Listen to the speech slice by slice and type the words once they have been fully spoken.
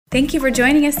Thank you for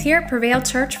joining us here at Prevail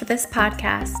Church for this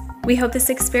podcast. We hope this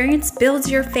experience builds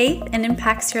your faith and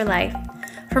impacts your life.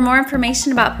 For more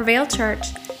information about Prevail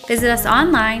Church, visit us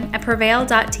online at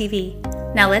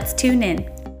prevail.tv. Now let's tune in.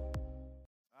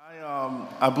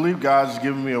 I believe God's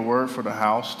given me a word for the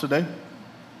house today.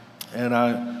 And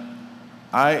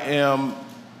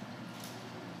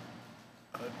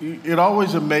it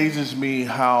always amazes me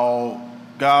how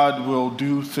God will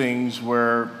do things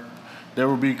where there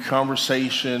will be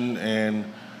conversation and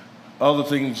other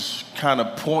things kind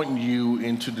of pointing you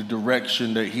into the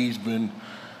direction that He's been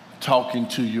talking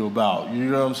to you about. You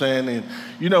know what I'm saying? And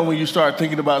you know when you start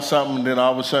thinking about something, then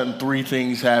all of a sudden three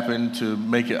things happen to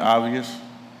make it obvious.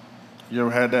 You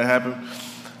ever had that happen?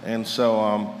 And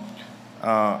so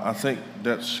I think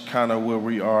that's kind of where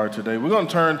we are today. We're going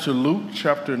to turn to Luke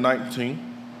chapter 19.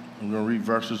 I'm going to read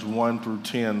verses 1 through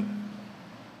 10.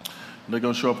 They're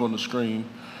going to show up on the screen.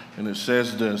 And it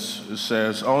says this. It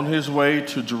says, on his way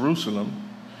to Jerusalem,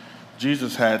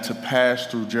 Jesus had to pass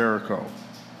through Jericho.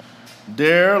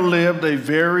 There lived a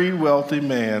very wealthy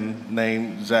man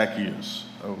named Zacchaeus.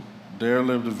 Oh, there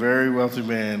lived a very wealthy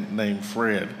man named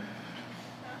Fred.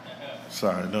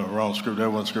 Sorry, no, wrong script. That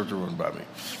wasn't scripture written by me.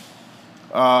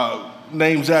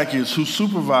 Named Zacchaeus, who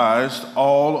supervised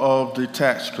all of the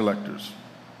tax collectors.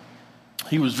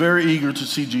 He was very eager to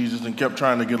see Jesus and kept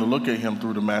trying to get a look at him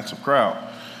through the massive crowd.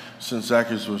 Since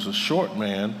Zacchaeus was a short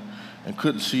man and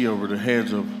couldn't see over the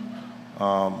heads of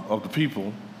the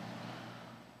people,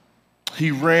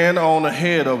 he ran on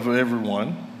ahead of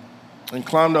everyone and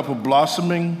climbed up a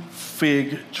blossoming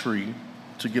fig tree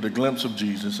to get a glimpse of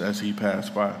Jesus as he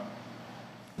passed by.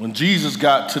 When Jesus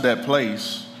got to that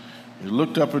place, he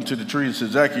looked up into the tree and said,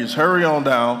 Zacchaeus, hurry on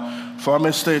down, for I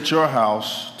must stay at your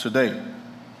house today.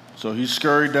 So he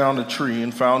scurried down the tree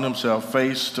and found himself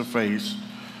face to face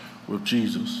with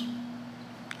Jesus.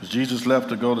 As Jesus left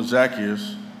to go with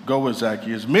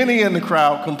Zacchaeus, many in the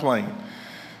crowd complained.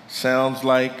 Sounds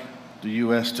like the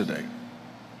U.S. today.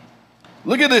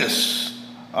 Look at this.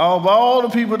 Of all the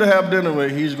people to have dinner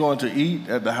with, he's going to eat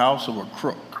at the house of a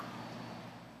crook.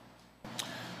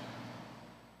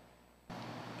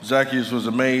 Zacchaeus was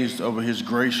amazed over his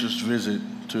gracious visit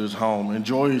to his home and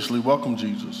joyously welcomed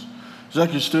Jesus.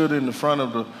 Zacchaeus stood in front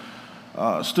of the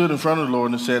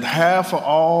Lord and said, half of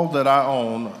all that I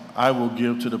own, I will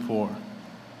give to the poor.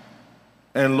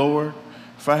 And Lord,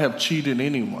 if I have cheated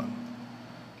anyone,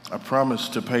 I promise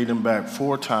to pay them back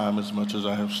 4 times as much as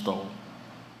I have stolen.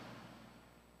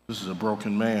 This is a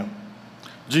broken man.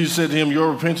 Jesus said to him,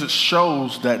 your repentance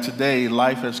shows that today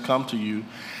life has come to you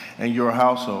and your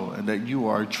household, and that you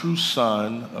are a true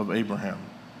son of Abraham.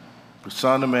 The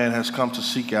Son of Man has come to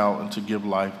seek out and to give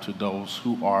life to those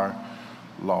who are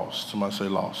lost. Somebody say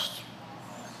lost.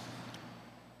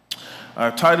 I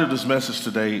titled this message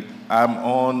today, I'm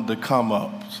on the come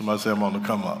up. Somebody say I'm on the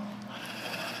come up.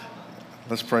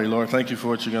 Let's pray. Lord, thank you for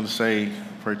what you're going to say. I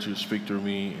pray that you speak through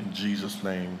me in Jesus'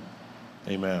 name.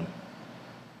 Amen.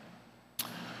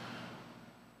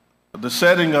 The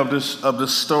setting of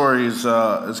this story is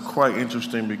quite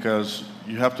interesting because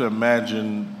you have to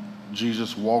imagine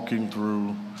Jesus walking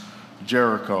through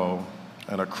Jericho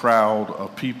and a crowd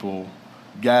of people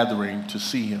gathering to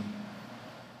see him.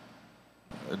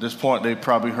 At this point, they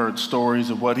probably heard stories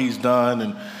of what he's done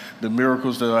and the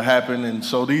miracles that have happened, and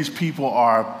so these people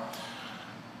are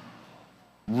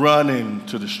running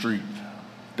to the street.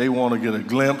 They want to get a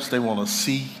glimpse. They want to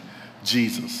see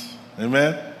Jesus.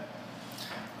 Amen?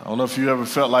 I don't know if you ever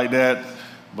felt like that,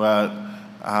 but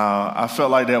I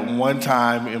felt like that one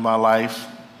time in my life.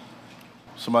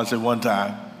 Somebody say one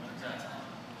time.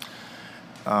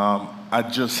 I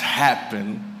just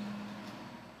happened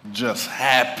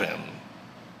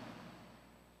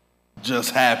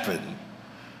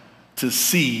to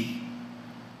see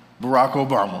Barack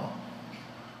Obama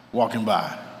walking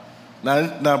by.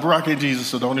 Now Barack ain't Jesus,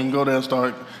 so don't even go there and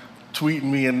start tweeting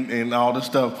me and all this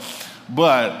stuff.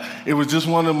 But it was just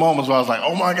one of the moments where I was like,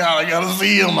 oh my God, I gotta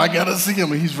see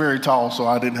him. And he's very tall, so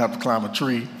I didn't have to climb a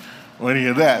tree or any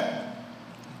of that.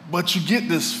 But you get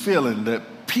this feeling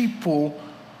that people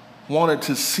wanted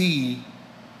to see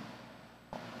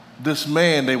this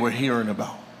man they were hearing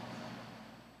about.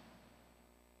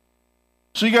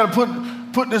 So you got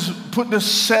to put this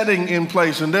setting in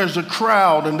place, and there's a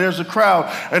crowd, and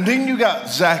then you got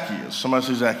Zacchaeus. Somebody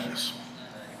say Zacchaeus.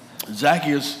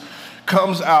 Zacchaeus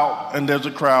comes out, and there's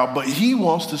a crowd, but he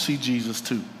wants to see Jesus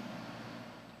too.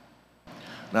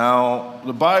 Now,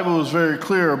 the Bible is very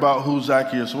clear about who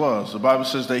Zacchaeus was. The Bible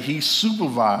says that he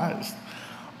supervised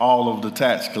all of the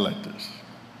tax collectors.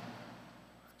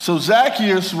 So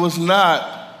Zacchaeus was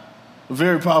not a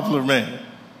very popular man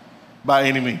by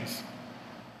any means.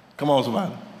 Come on,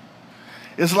 somebody.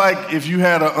 It's like if you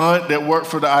had an aunt that worked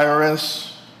for the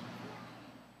IRS,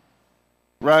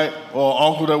 right? Or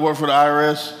an uncle that worked for the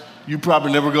IRS. You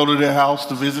probably never go to their house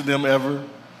to visit them ever.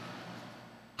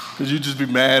 Because you'd just be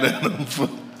mad at them for,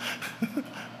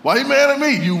 why are you mad at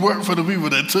me? You work for the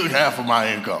people that took half of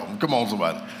my income. Come on,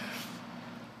 somebody.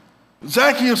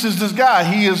 Zacchaeus is this guy.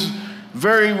 He is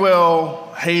very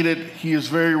well hated. He is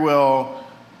very well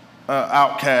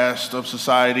outcast of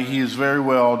society. He is very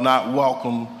well not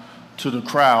welcome to the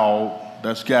crowd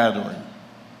that's gathering.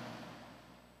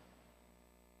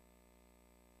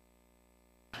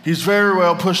 He's very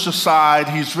well pushed aside.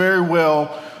 He's very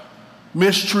well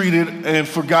mistreated and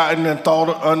forgotten and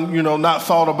not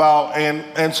thought about.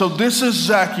 And so this is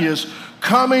Zacchaeus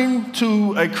coming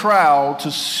to a crowd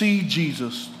to see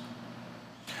Jesus.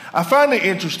 I find it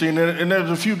interesting, and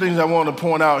there's a few things I want to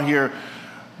point out here,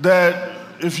 that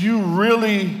if you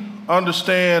really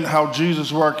understand how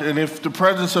Jesus worked, and if the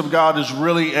presence of God is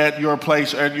really at your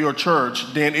place, at your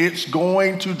church, then it's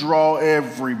going to draw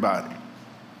everybody.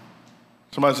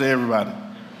 Somebody say everybody.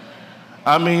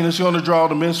 I mean, it's going to draw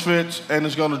the misfits, and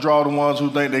it's going to draw the ones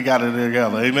who think they got it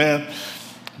together. Amen?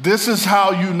 This is how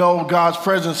you know God's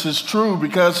presence is true,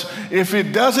 because if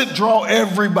it doesn't draw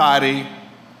everybody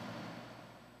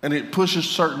and it pushes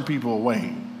certain people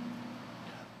away,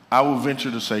 I will venture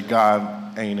to say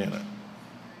God ain't in it.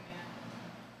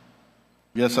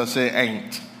 Yes, I said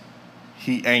ain't.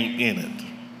 He ain't in it.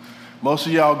 Most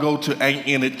of y'all go to ain't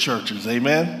in it churches.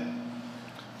 Amen?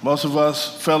 Most of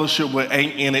us fellowship with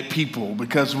ain't in it people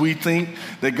because we think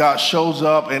that God shows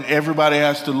up and everybody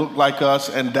has to look like us,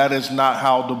 and that is not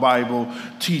how the Bible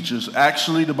teaches.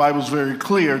 Actually, the Bible is very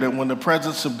clear that when the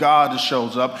presence of God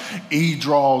shows up, he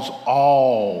draws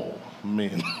all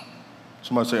men.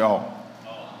 Somebody say all.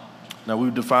 Now,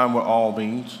 we've defined what all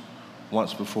means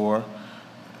once before,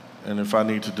 and if I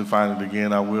need to define it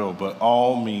again, I will, but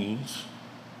all means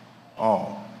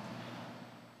all.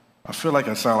 I feel like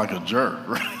I sound like a jerk,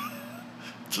 right?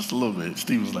 Just a little bit.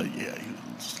 Steve was like, yeah,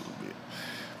 just a little bit.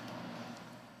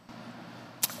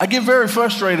 I get very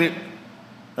frustrated.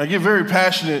 I get very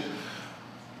passionate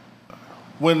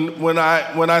when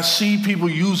I see people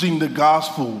using the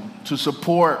gospel to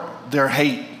support their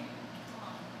hate.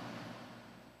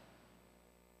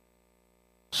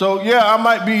 So, yeah, I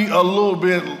might be a little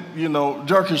bit,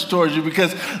 jerkish towards you,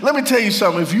 because let me tell you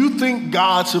something. If you think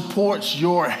God supports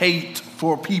your hate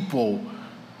for people,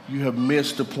 you have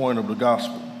missed the point of the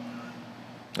gospel.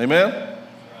 Amen?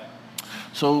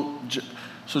 So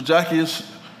Zacchaeus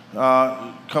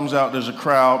comes out. There's a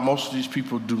crowd. Most of these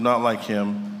people do not like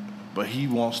him, but he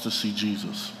wants to see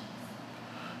Jesus.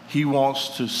 He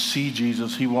wants to see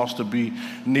Jesus. He wants to be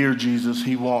near Jesus.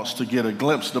 He wants to get a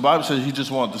glimpse. The Bible says he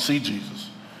just wanted to see Jesus.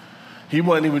 He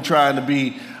wasn't even trying to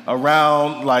be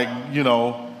around,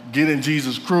 get in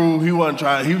Jesus' crew. He wasn't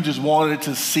trying. He just wanted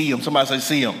to see him. Somebody say,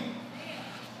 see him.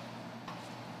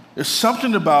 There's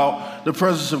something about the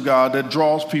presence of God that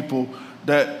draws people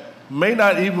that may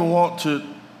not even want to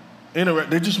interact.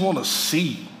 They just want to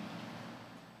see.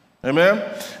 Amen?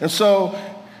 And so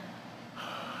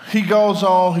he goes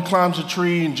on. He climbs a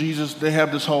tree, and they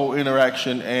have this whole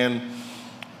interaction. And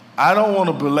I don't want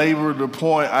to belabor the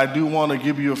point. I do want to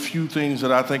give you a few things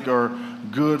that I think are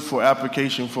good for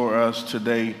application for us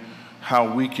today,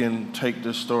 how we can take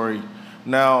this story.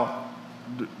 Now,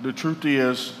 the truth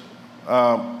is,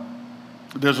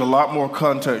 there's a lot more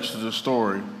context to the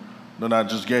story than I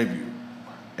just gave you.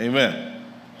 Amen.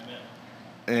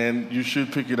 And you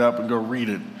should pick it up and go read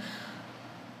it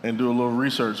and do a little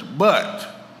research. But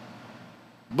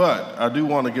I do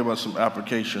want to give us some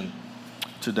application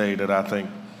today that I think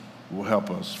will help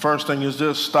us. First thing is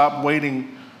this: stop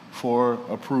waiting for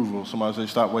approval. Somebody say,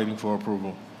 stop waiting for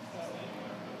approval.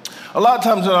 A lot of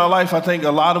times in our life, I think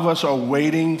a lot of us are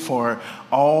waiting for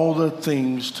all the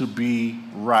things to be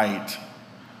right,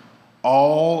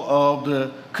 all of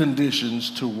the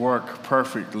conditions to work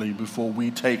perfectly before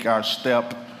we take our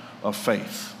step of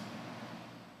faith.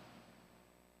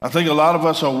 I think a lot of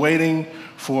us are waiting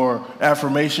for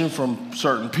affirmation from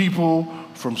certain people,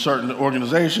 from certain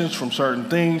organizations, from certain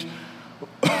things.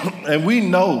 And we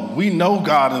know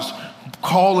God is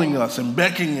calling us and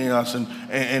beckoning us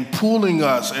and pulling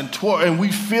us and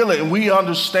we feel it and we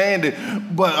understand it.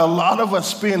 But a lot of us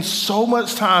spend so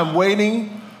much time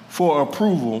waiting for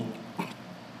approval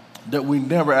that we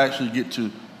never actually get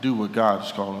to do what God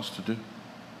is calling us to do.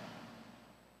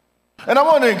 And I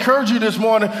want to encourage you this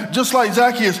morning, just like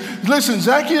Zacchaeus. Listen,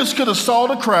 Zacchaeus could have saw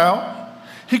the crowd.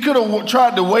 He could have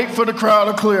tried to wait for the crowd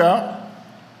to clear out.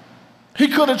 He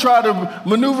could have tried to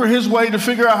maneuver his way to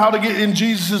figure out how to get in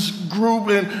Jesus' group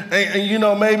and you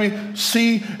know, maybe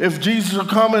see if Jesus would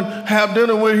come and have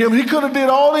dinner with him. He could have did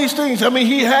all these things. I mean,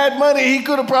 he had money. He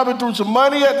could have probably threw some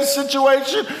money at the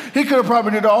situation. He could have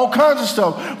probably did all kinds of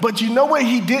stuff. But you know what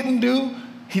he didn't do?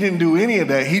 He didn't do any of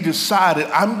that. He decided,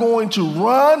 I'm going to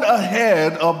run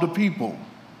ahead of the people.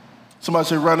 Somebody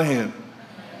say, run ahead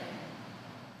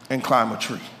and climb a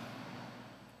tree.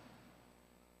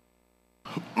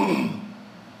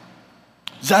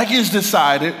 Zacchaeus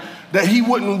decided that he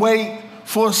wouldn't wait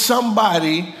for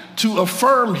somebody to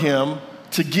affirm him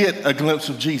to get a glimpse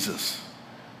of Jesus.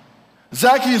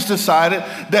 Zacchaeus decided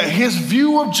that his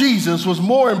view of Jesus was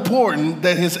more important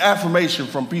than his affirmation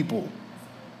from people.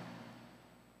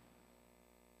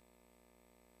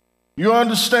 You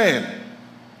understand?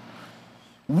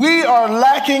 We are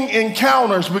lacking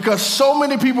encounters because so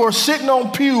many people are sitting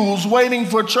on pews waiting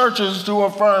for churches to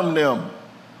affirm them.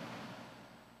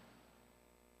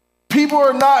 People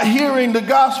are not hearing the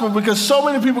gospel because so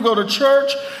many people go to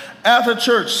church after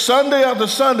church, Sunday after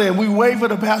Sunday, and we wait for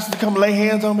the pastor to come lay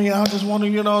hands on me. I just want to,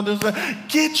 you know, just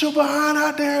get your behind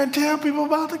out there and tell people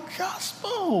about the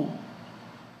gospel.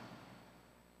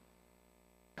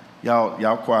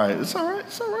 Y'all quiet. It's all right.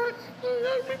 It's all right.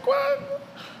 Y'all be quiet.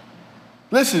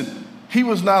 Listen, he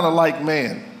was not a like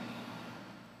man.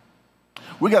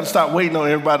 We got to stop waiting on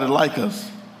everybody to like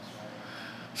us.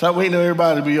 Stop waiting on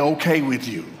everybody to be okay with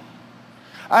you.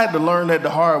 I had to learn that the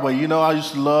hard way. You know, I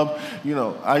used to love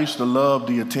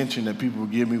the attention that people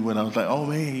would give me when I was like, oh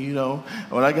man, you know,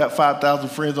 when I got 5,000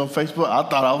 friends on Facebook, I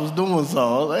thought I was doing something.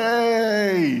 I was like,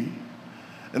 hey.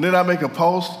 And then I make a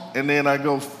post, and then I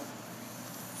go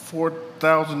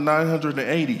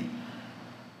 4,980.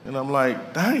 And I'm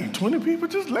like, dang, 20 people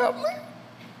just left me?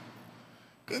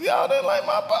 Because y'all didn't like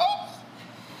my post?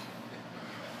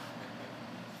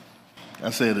 I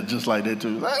said it just like that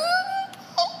too. Like,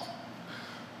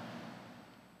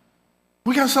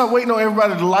 we got to stop waiting on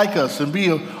everybody to like us and be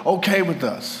okay with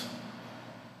us.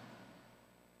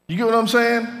 You get what I'm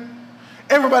saying?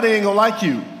 Everybody ain't going to like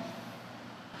you.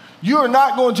 You are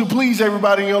not going to please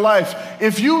everybody in your life.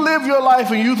 If you live your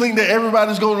life and you think that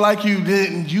everybody's going to like you,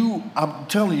 then I'm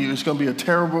telling you, it's going to be a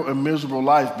terrible and miserable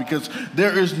life because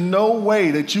there is no way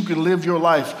that you can live your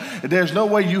life. There's no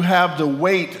way you have the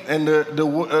weight and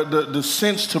the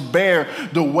sense to bear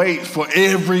the weight for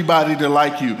everybody to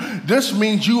like you. This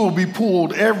means you will be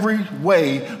pulled every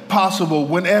way possible.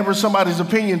 Whenever somebody's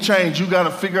opinion changes, you got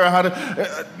to figure out how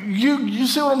to, you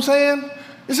see what I'm saying?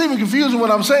 It's even confusing when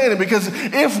I'm saying it because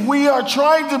if we are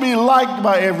trying to be liked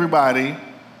by everybody,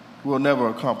 we'll never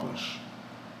accomplish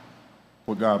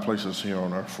what God placed us here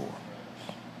on earth for.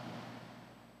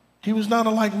 He was not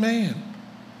a like man.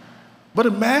 But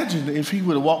imagine if he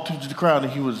would have walked into the crowd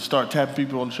and he would start tapping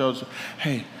people on the shoulder.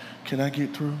 Hey, can I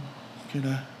get through?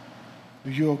 Are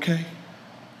you okay?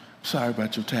 Sorry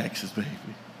about your taxes, baby.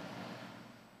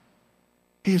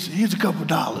 Here's a couple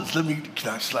dollars. Can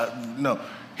I slide? No.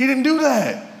 He didn't do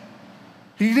that.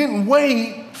 He didn't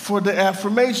wait for the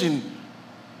affirmation.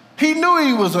 He knew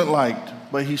he wasn't liked,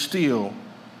 but he still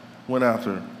went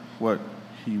after what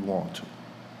he wanted.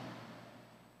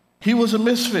 He was a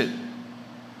misfit.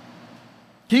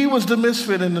 He was the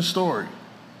misfit in the story.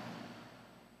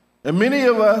 And many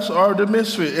of us are the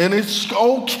misfit. And it's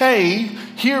okay,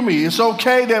 hear me, it's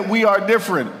okay that we are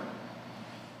different.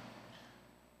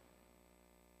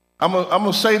 I'm going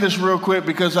to say this real quick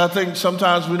because I think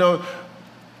sometimes we don't.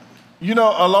 You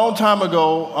know, a long time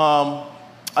ago,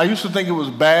 I used to think it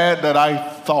was bad that I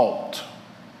thought.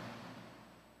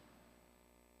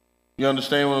 You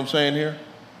understand what I'm saying here?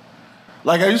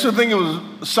 Like I used to think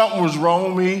something was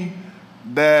wrong with me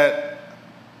that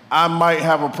I might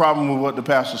have a problem with what the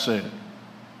pastor said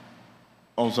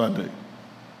on Sunday.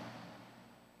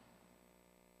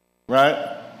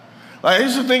 Right? Like I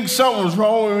used to think something was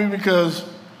wrong with me because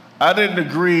I didn't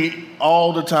agree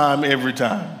all the time, every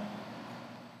time.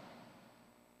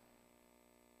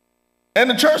 And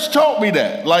the church taught me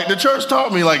that. Like the church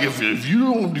taught me, like if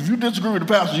you disagree with the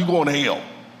pastor, you're going to hell.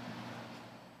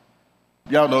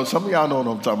 Y'all know, some of y'all know what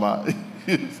I'm talking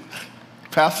about.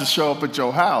 Pastors show up at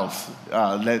your house.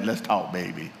 Let's talk,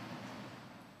 baby.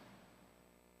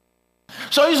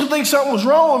 So I used to think something was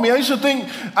wrong with me. I used to think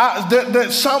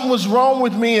that something was wrong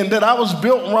with me and that I was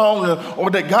built wrong or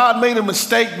that God made a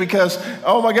mistake because,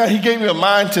 oh my God, he gave me a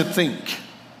mind to think.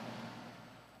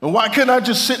 And why couldn't I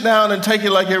just sit down and take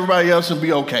it like everybody else and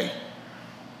be okay?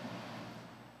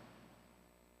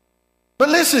 But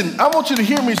listen, I want you to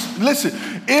hear me. Listen,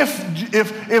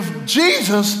 if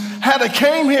Jesus had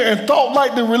came here and thought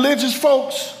like the religious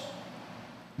folks,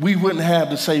 we wouldn't have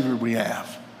the Savior we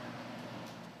have.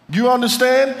 You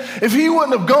understand? If he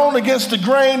wouldn't have gone against the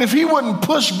grain, if he wouldn't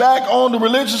push back on the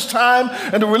religious time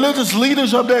and the religious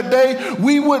leaders of that day,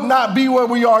 we would not be where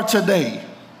we are today.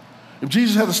 If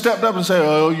Jesus had stepped up and said,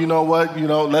 oh, you know what,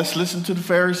 let's listen to the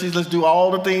Pharisees, let's do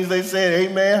all the things they said,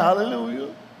 amen,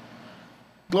 hallelujah,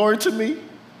 glory to me.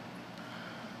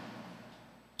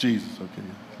 Jesus, okay.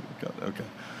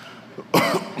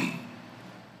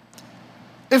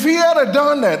 If he had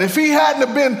done that, if he hadn't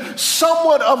have been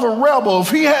somewhat of a rebel,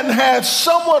 if he hadn't had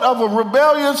somewhat of a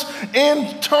rebellious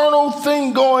internal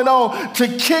thing going on to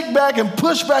kick back and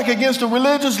push back against the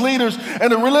religious leaders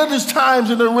and the religious times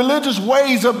and the religious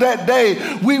ways of that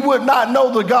day, we would not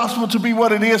know the gospel to be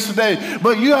what it is today.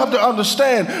 But you have to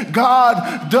understand,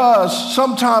 God does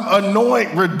sometimes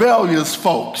anoint rebellious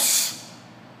folks.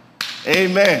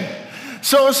 Amen.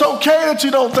 So it's okay that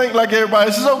you don't think like everybody.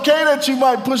 It's okay that you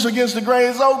might push against the grain.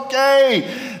 It's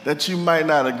okay that you might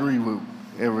not agree with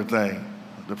everything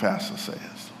the pastor says.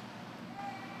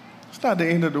 It's not the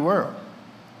end of the world.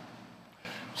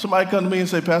 Somebody come to me and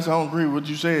say, Pastor, I don't agree with what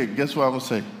you said. Guess what I'm going to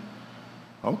say?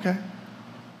 Okay.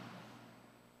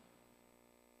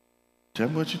 Tell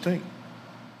me what you think.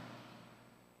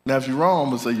 Now, if you're wrong, I'm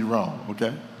going to say you're wrong,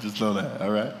 okay? Just know that, all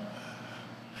right?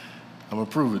 I'm going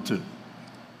to prove it too.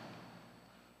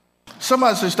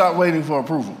 Somebody say, stop waiting for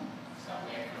approval.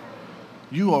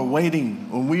 You are waiting,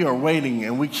 when we are waiting,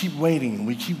 and we keep waiting, and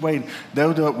we keep waiting. They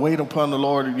that wait upon the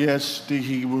Lord, yes,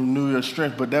 he will renew your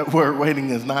strength, but that word waiting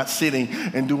is not sitting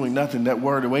and doing nothing. That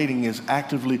word waiting is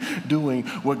actively doing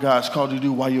what God's called you to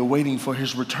do while you're waiting for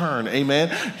his return.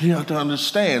 Amen? You have to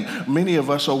understand, many of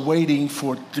us are waiting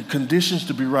for the conditions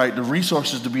to be right, the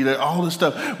resources to be there, all this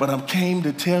stuff. But I came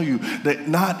to tell you that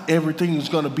not everything is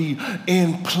going to be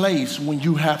in place when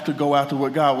you have to go after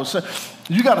what God was saying.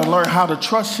 You got to learn how to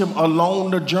trust him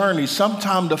along the journey.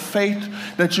 Sometimes the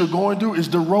faith that you're going through is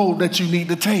the road that you need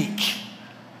to take.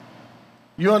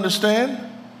 You understand?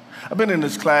 I've been in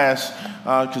this class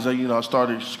because I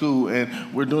started school,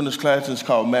 and we're doing this class. It's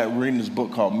called we're reading this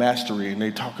book called Mastery, and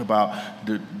they talk about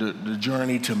the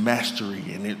journey to mastery.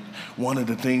 And one of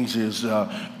the things is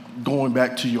going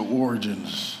back to your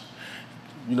origins.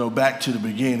 Back to the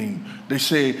beginning. They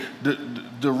say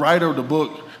the writer of the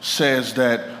book says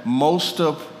that most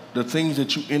of the things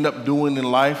that you end up doing in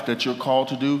life that you're called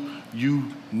to do, you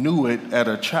knew it as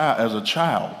a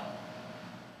child.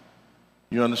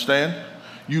 You understand?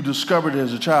 You discovered it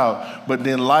as a child, but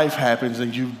then life happens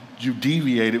and you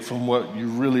deviated from what you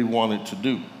really wanted to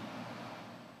do.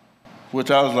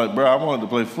 Which I was like, bro, I wanted to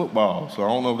play football, so I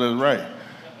don't know if that's right.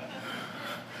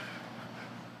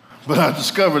 But I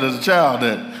discovered as a child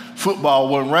that football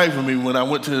wasn't right for me when I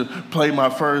went to play my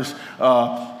first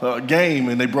game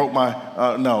and they broke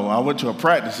I went to a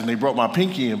practice and they broke my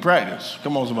pinky in practice.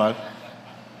 Come on, somebody.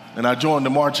 And I joined the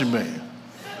marching band.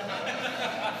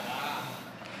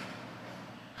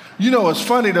 It's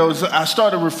funny though, is I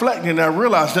started reflecting and I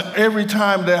realized that every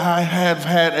time that I have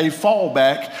had a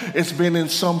fallback, it's been in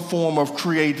some form of the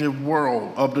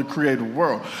creative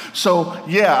world. So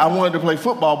yeah, I wanted to play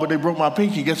football, but they broke my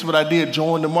pinky. Guess what I did?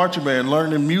 Joined the marching band,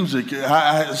 learning music.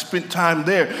 I spent time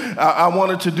there. I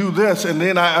wanted to do this, and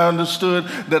then I understood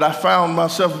that I found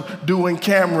myself doing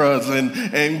cameras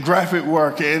and graphic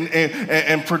work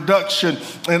and production.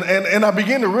 And I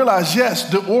began to realize,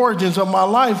 yes, the origins of my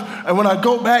life. And when I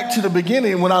go back to the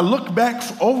beginning, when I look back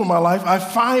over my life, I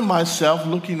find myself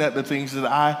looking at the things that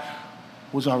I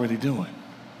was already doing.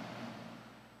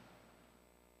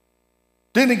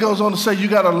 Then he goes on to say, you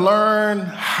got to learn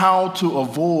how to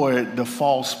avoid the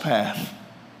false path.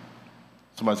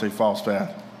 Somebody say false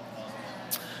path.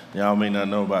 Y'all may not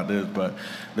know about this, but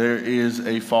there is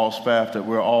a false path that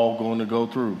we're all going to go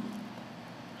through.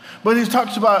 But he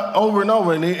talks about over and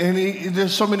over, and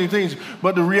there's so many things.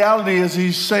 But the reality is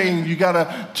he's saying you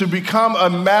to become a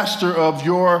master of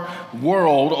your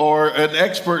world or an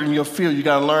expert in your field, you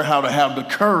got to learn how to have the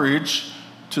courage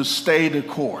to stay the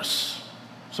course.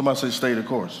 Somebody say stay the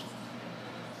course.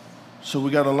 So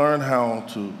we got to learn how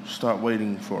to stop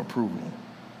waiting for approval.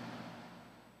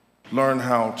 Learn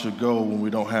how to go when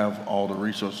we don't have all the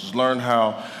resources. Learn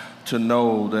how to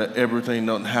know that everything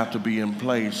doesn't have to be in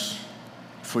place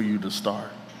for you to start.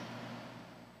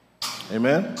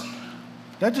 Amen?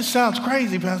 That just sounds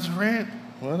crazy, Pastor Fred.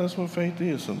 Well, that's what faith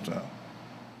is sometimes.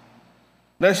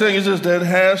 Next thing is this, there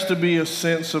has to be a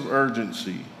sense of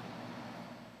urgency.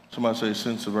 Somebody say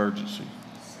sense of urgency.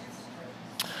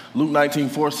 Luke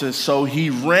 19:4 says, so he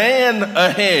ran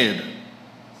ahead.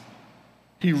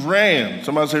 He ran.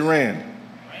 Somebody say ran.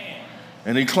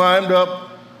 And he climbed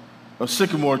up a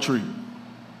sycamore tree,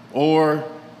 or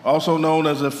also known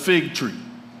as a fig tree,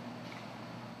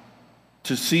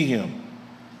 to see him,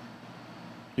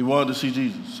 He wanted to see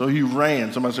Jesus. So he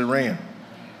ran. Somebody say ran.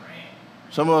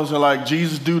 Some of us are like,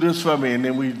 Jesus, do this for me. And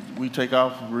then we take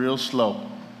off real slow.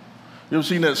 You ever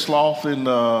seen that sloth in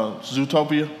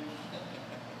Zootopia?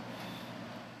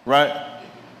 Right?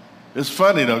 It's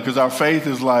funny, though, because our faith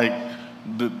is like,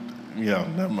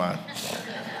 never mind.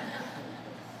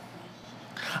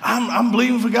 I'm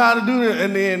believing for God to do it,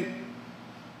 and then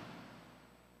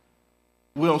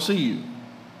we don't see you.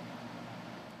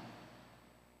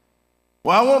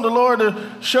 Well, I want the Lord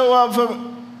to show up for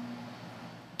me.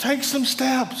 Take some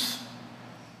steps.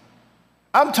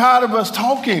 I'm tired of us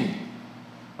talking.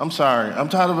 I'm sorry. I'm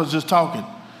tired of us just talking.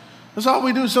 That's all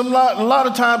we do. A lot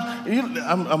of times,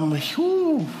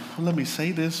 let me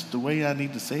say this the way I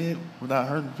need to say it without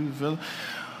hurting people's feelings.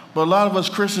 But a lot of us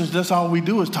Christians, that's all we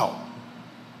do is talk.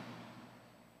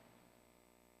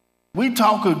 We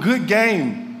talk a good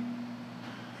game,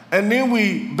 and then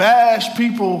we bash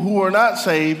people who are not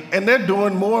saved, and they're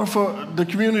doing more for the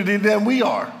community than we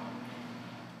are.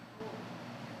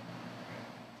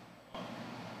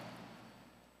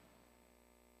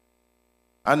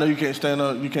 I know you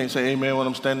can't say amen when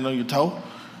I'm standing on your toe.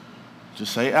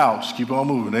 Just say ouch. Keep on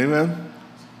moving. Amen.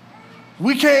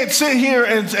 We can't sit here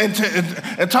and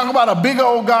talk about a big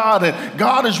old God and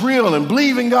God is real and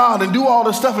believe in God and do all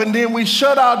this stuff, and then we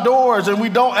shut our doors and we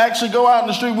don't actually go out in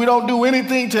the street. We don't do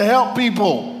anything to help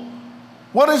people.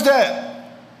 What is that?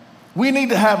 We need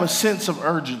to have a sense of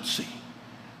urgency.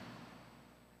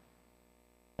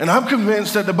 And I'm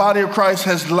convinced that the body of Christ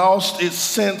has lost its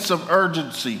sense of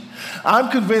urgency.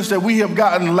 I'm convinced that we have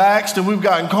gotten laxed and we've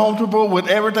gotten comfortable with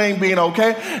everything being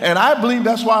okay. And I believe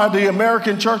that's why the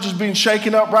American church is being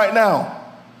shaken up right now.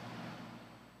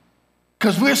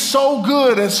 Because we're so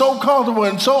good and so comfortable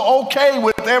and so okay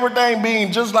with everything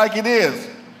being just like it is.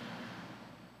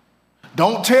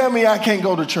 Don't tell me I can't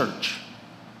go to church.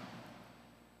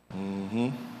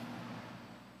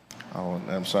 Oh,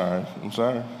 I'm sorry.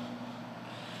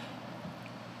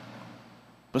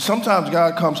 But sometimes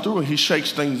God comes through and he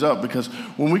shakes things up, because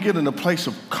when we get in a place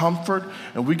of comfort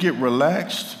and we get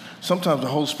relaxed, sometimes the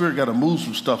Holy Spirit got to move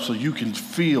some stuff so you can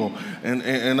feel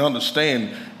and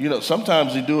understand. You know,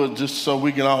 sometimes he do it just so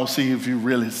we can all see if you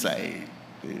really saved.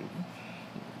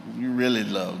 You really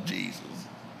love Jesus.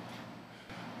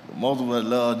 But most of us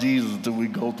love Jesus until we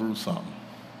go through something.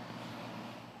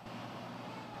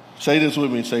 Say this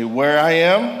with me. Say, where I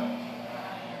am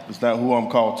is not who I'm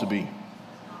called to be.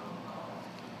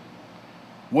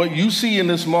 What you see in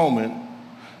this moment,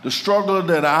 the struggle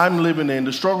that I'm living in,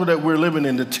 the struggle that we're living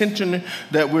in, the tension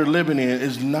that we're living in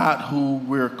is not who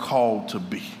we're called to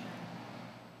be.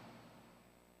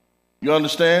 You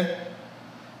understand?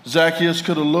 Zacchaeus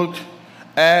could have looked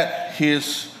at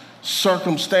his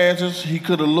circumstances. He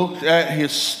could have looked at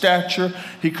his stature.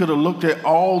 He could have looked at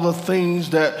all the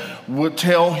things that would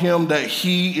tell him that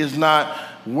he is not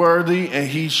worthy and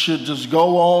he should just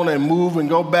go on and move and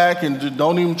go back and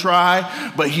don't even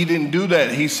try. But he didn't do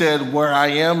that. He said, where I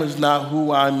am is not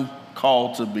who I'm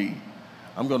called to be.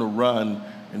 I'm going to run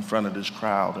in front of this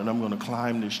crowd and I'm going to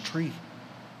climb this tree.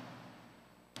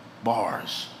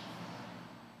 Bars.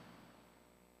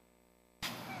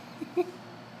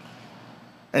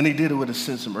 And he did it with a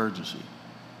sense of urgency.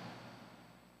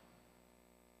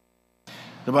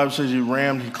 The Bible says he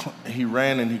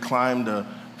ran and he climbed a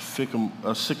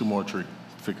sycamore tree.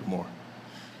 Sycamore.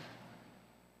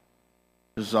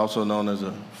 This is also known as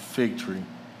a fig tree.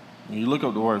 When you look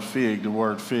up the word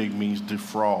fig means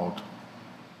defraud,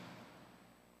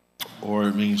 or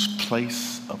it means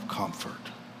place of comfort.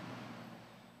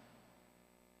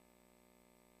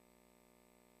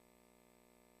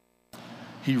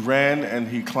 He ran and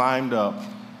he climbed up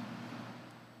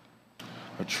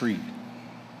a tree.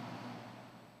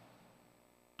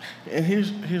 And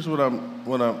here's what I've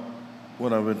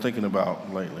been thinking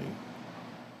about lately.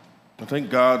 I think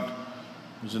God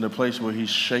is in a place where he's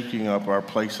shaking up our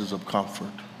places of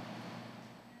comfort.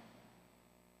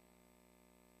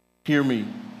 Hear me.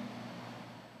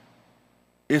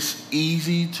 It's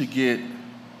easy to get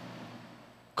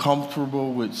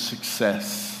comfortable with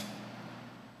success.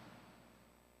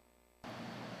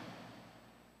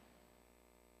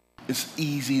 It's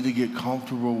easy to get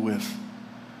comfortable with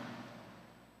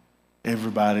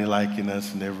everybody liking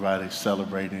us and everybody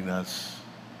celebrating us.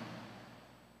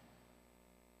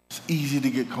 It's easy to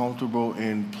get comfortable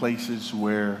in places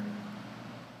where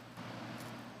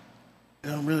it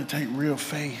don't really take real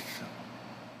faith.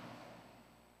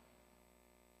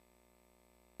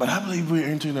 But I believe we're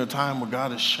entering a time where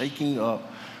God is shaking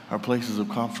up our places of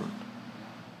comfort.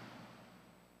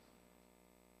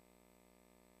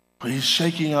 But he's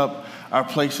shaking up our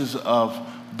places of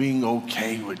being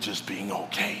okay with just being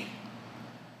okay.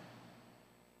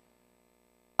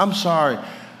 I'm sorry.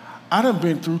 I done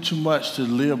been through too much to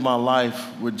live my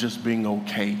life with just being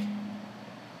okay.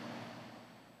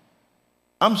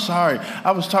 I'm sorry.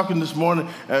 I was talking this morning,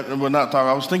 I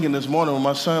was thinking this morning when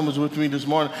my son was with me this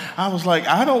morning, I was like,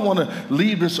 I don't want to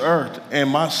leave this earth and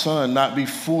my son not be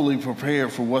fully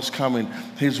prepared for what's coming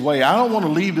his way. I don't want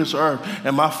to leave this earth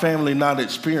and my family not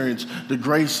experience the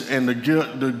grace and the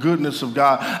goodness of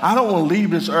God. I don't want to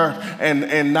leave this earth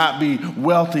and not be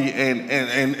wealthy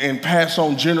and pass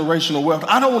on generational wealth.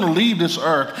 I don't want to leave this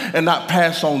earth and not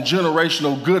pass on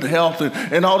generational good health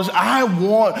and all this. I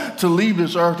want to leave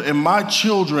this earth and my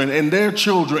children and their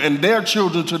children and their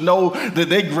children to know that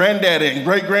their granddaddy and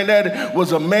great-granddaddy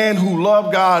was a man who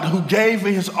loved God, who gave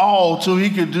his all so he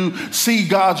could see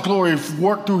God's glory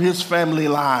work through his family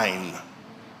line.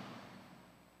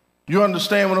 You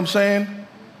understand what I'm saying?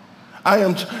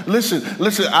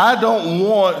 Listen, I don't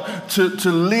want to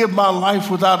live my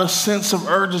life without a sense of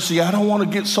urgency. I don't want to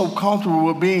get so comfortable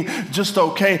with being just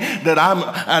okay that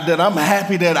I'm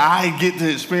happy that I get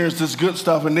to experience this good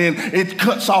stuff and then it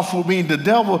cuts off with me. The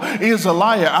devil is a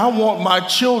liar. I want my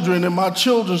children and my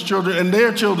children's children and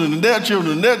their children and their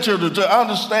children and their children to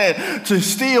understand, to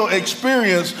still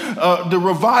experience the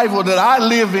revival that I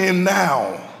live in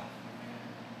now.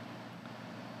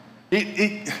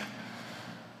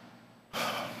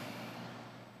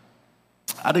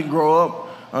 I didn't grow up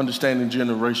understanding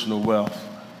generational wealth.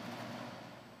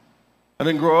 I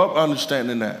didn't grow up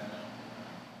understanding that.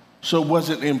 So it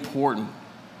wasn't important.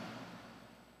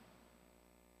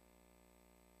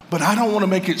 But I don't want to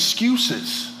make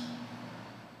excuses.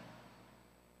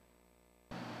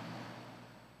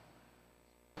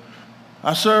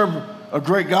 I serve a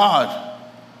great God,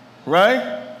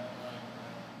 right?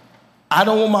 I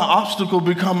don't want my obstacle to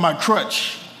become my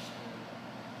crutch.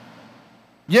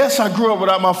 Yes, I grew up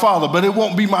without my father, but it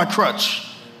won't be my crutch.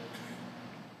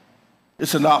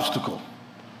 It's an obstacle.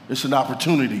 It's an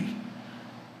opportunity.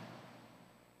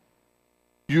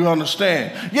 You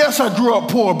understand? Yes, I grew up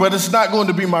poor, but it's not going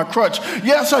to be my crutch.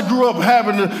 Yes, I grew up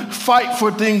having to fight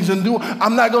for things and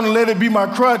I'm not going to let it be my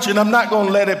crutch, and I'm not going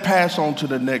to let it pass on to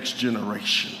the next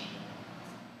generation.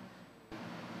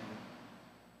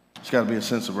 It's got to be a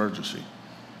sense of urgency.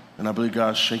 And I believe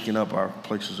God's shaking up our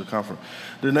places of comfort.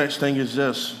 The next thing is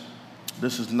this.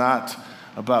 This is not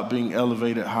about being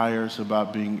elevated higher. It's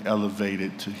about being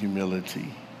elevated to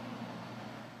humility.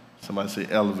 Somebody say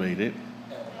elevated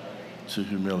to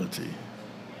humility.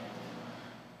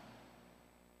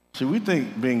 See, we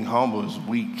think being humble is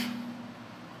weak.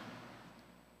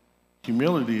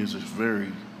 Humility is a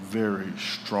very, very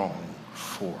strong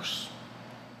force.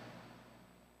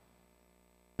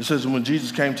 It says when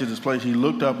Jesus came to this place, he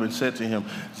looked up and said to him,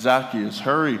 Zacchaeus,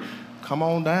 hurry, come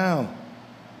on down.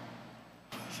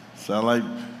 Sound like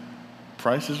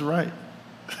Price is Right.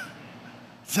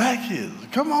 Zacchaeus,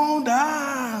 come on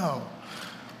down.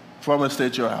 For I'm going to stay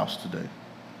at your house today.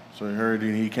 So he heard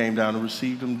and he came down and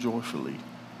received him joyfully.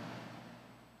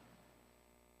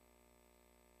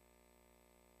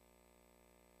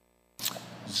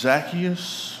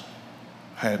 Zacchaeus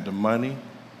had the money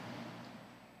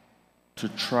to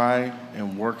try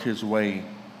and work his way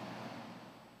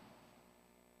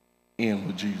in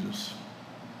with Jesus.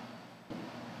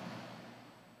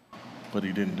 But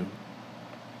he didn't do it.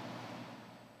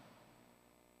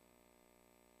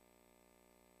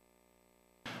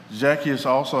 Zacchaeus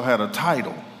also had a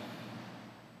title.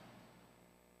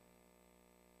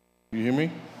 You hear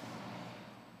me?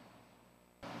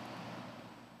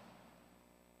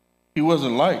 He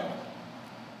wasn't liked,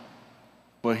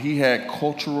 but he had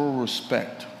cultural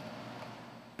respect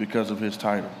because of his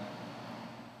title.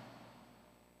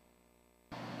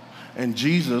 And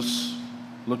Jesus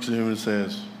looks at him and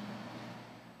says,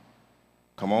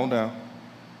 come on down.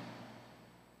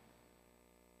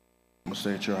 I'm going to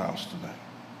stay at your house tonight.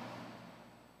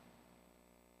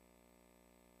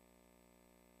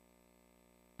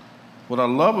 What I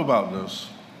love about this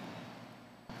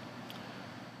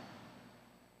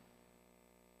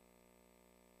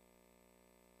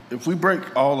if we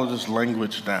break all of this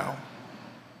language down,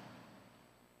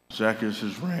 Zacchaeus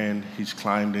has ran, he's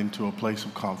climbed into a place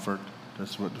of comfort.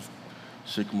 That's what the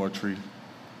sycamore tree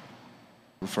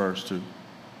refers to.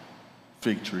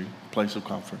 Fig tree, place of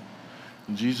comfort.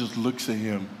 And Jesus looks at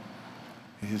him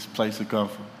in his place of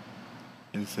comfort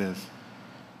and says,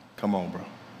 come on, bro.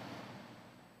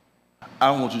 I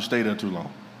don't want you to stay there too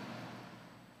long.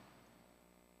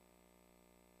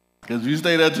 Because if you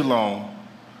stay there too long,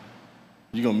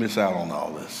 you're going to miss out on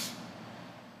all this.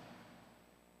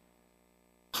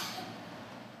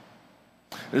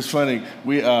 It's funny,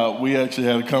 we actually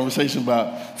had a conversation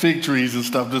about fig trees and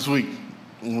stuff this week.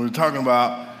 And we were talking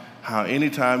about how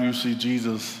anytime you see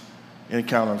Jesus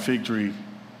encounter a fig tree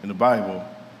in the Bible,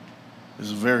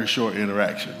 it's a very short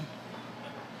interaction.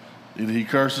 Either he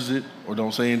curses it or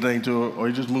don't say anything to it, or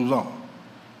he just moves on.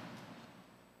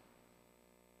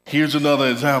 Here's another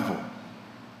example.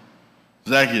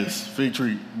 Zacchaeus, fig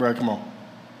tree, bro, come on.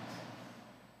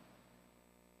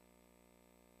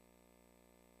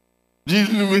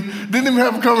 Jesus didn't even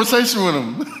have a conversation with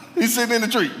him. He's sitting in the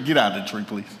tree. Get out of the tree,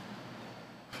 please.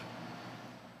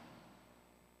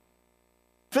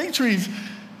 Fig trees,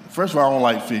 first of all, I don't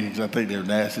like figs. I think they're the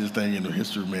nastiest thing in the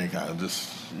history of mankind.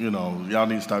 Just, y'all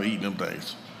need to stop eating them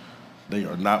things. They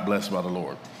are not blessed by the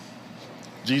Lord.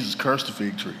 Jesus cursed the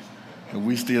fig tree, and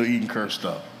we still eating cursed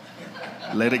stuff.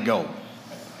 Let it go.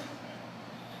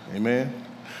 Amen?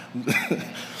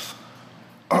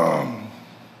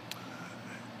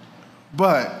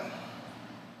 But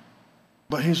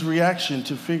his reaction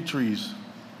to fig trees,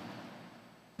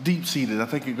 deep-seated, I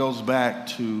think it goes back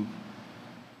to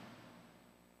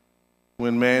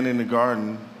when man in the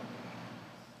garden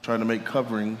tried to make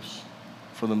coverings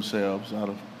for themselves out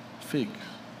of figs,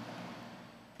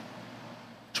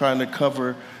 trying to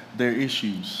cover their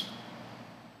issues,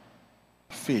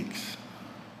 figs.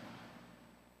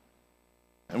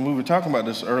 And we were talking about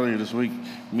this earlier this week,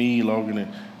 me, Logan,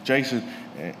 and Jason,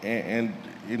 and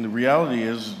the reality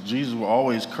is Jesus will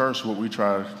always curse what we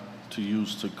try to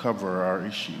use to cover our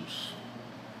issues.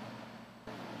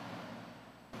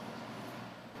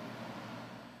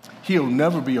 He'll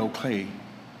never be okay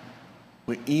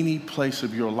with any place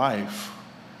of your life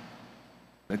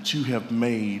that you have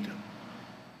made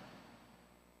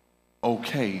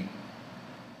okay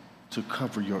to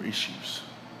cover your issues.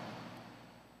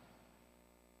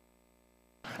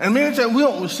 And many times we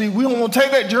don't want to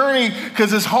take that journey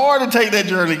because it's hard to take that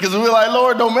journey because we're like,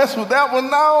 Lord, don't mess with that one.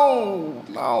 No,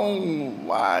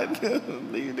 why?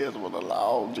 Leave this one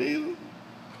alone, Jesus.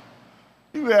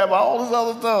 You have all this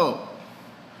other stuff.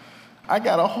 I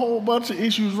got a whole bunch of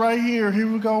issues right here. Here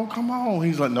we go. Come on.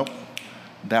 He's like, nope,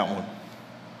 that one.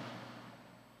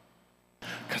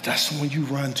 Because that's the one you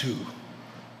run to.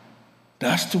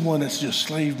 That's the one that's your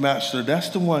slave master. That's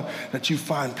the one that you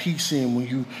find peace in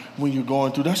when you're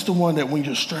going through. That's the one that when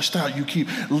you're stressed out, you keep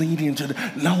leading to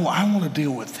no, I want to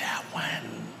deal with that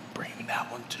one. Bring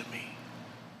that one to me.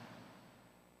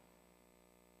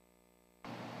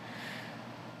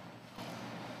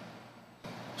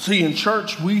 See, in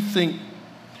church, we think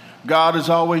God is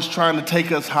always trying to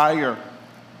take us higher.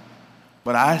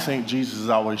 But I think Jesus is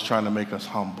always trying to make us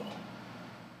humble.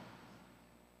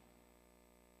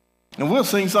 And we'll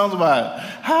sing songs about it.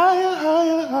 Higher,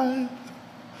 higher, higher.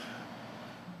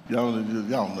 Y'all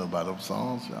don't know about those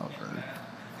songs. Y'all heard it.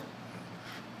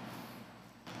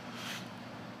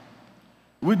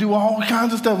 We do all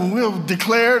kinds of stuff, and we'll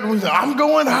declare it, and we say, I'm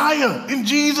going higher in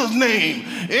Jesus' name.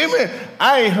 Amen.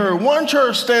 I ain't heard one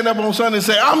church stand up on Sunday and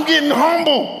say, I'm getting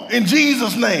humble in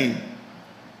Jesus' name.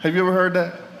 Have you ever heard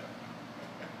that?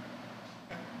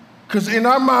 Because in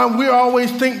our mind, we always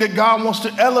think that God wants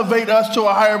to elevate us to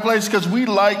a higher place because we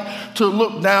like to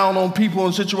look down on people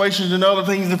and situations and other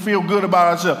things and feel good about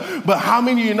ourselves. But how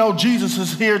many of you know Jesus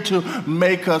is here to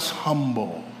make us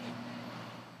humble?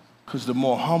 Because the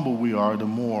more humble we are, the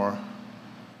more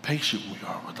patient we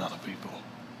are with other people.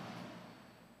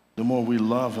 The more we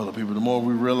love other people, the more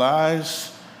we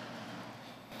realize,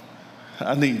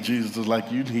 I need Jesus just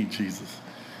like you need Jesus.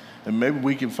 And maybe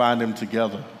we can find him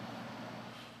together.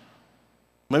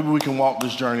 Maybe we can walk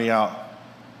this journey out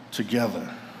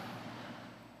together.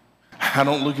 I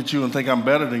don't look at you and think I'm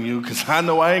better than you because I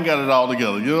know I ain't got it all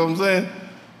together. You know what I'm saying?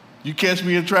 You catch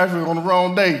me in traffic on the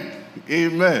wrong day.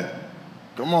 Amen.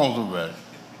 Come on, somebody.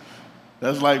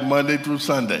 That's like Monday through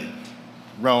Sunday.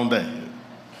 Wrong day.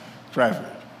 Traffic.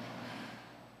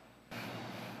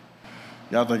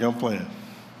 Y'all think I'm playing.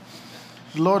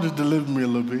 The Lord has delivered me a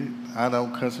little bit. I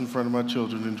don't cuss in front of my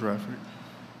children in traffic.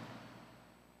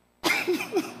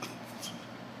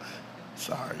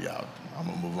 Sorry, y'all. I'm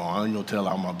going to move on. I ain't going to tell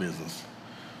all my business.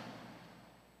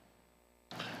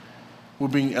 We're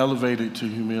being elevated to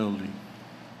humility.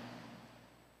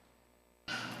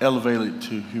 Elevated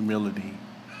to humility.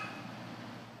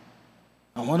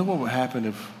 I wonder what would happen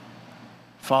if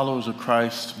followers of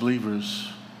Christ, believers,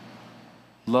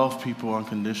 love people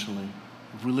unconditionally.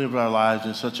 If we live our lives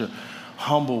in such a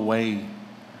humble way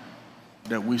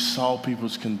that we saw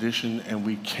people's condition and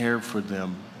we cared for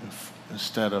them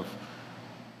instead of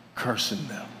cursing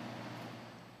them.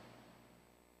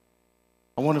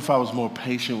 I wonder if I was more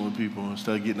patient with people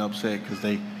instead of getting upset because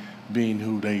they being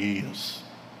who they is.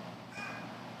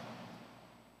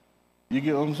 You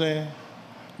get what I'm saying?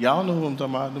 Y'all know who I'm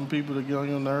talking about, them people that get on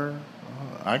your nerve.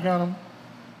 I got them.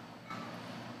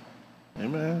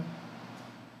 Amen.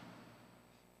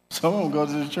 Some of them go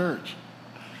to the church.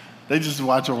 They just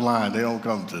watch online. They don't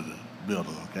come to the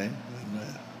building, okay?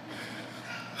 Amen.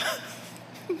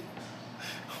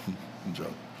 I'm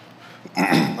joking.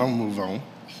 I'm going to move on.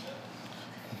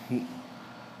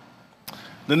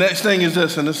 The next thing is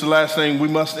this, and this is the last thing. We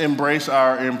must embrace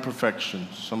our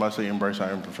imperfections. Somebody say embrace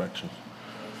our imperfections.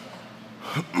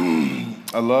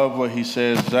 I love what he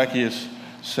says. Zacchaeus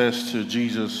says to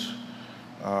Jesus,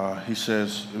 he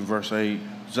says in verse 8,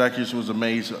 Zacchaeus was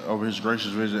amazed over his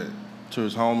gracious visit to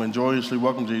his home and joyously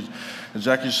welcomed Jesus. And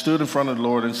Zacchaeus stood in front of the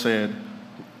Lord and said,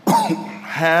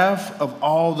 half of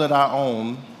all that I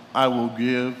own I will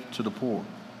give to the poor.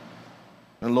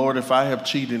 And Lord, if I have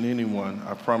cheated anyone,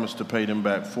 I promise to pay them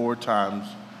back 4 times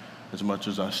as much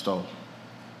as I stole.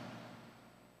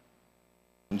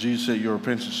 And Jesus said, your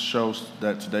repentance shows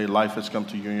that today life has come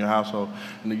to you in your household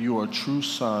and that you are a true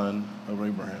son of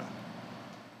Abraham.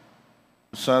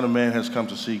 The Son of Man has come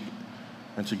to seek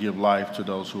and to give life to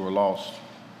those who are lost.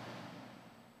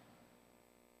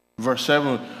 Verse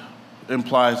 7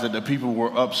 implies that the people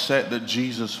were upset that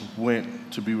Jesus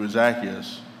went to be with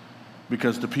Zacchaeus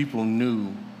because the people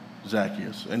knew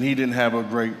Zacchaeus, and he didn't have a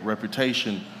great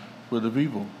reputation with the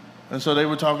people. And so they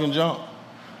were talking junk.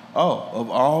 Oh, of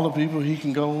all the people he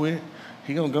can go with,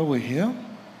 he gonna go with him?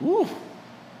 Woo!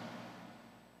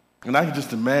 And I can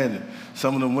just imagine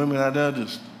some of the women out there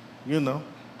just,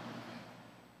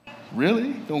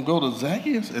 really? Gonna go to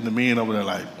Zacchaeus? And the men over there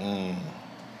like,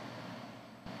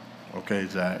 okay,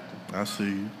 Zach, I see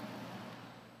you.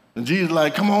 And Jesus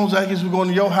like, come on, Zacchaeus, we're going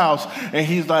to your house. And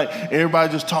he's like,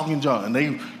 everybody just talking junk. And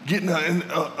they getting in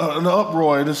an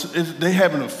uproar. And they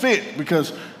having a fit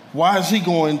because why is he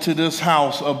going to this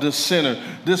house of this sinner,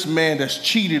 this man that's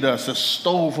cheated us, that's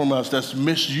stole from us, that's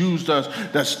misused us,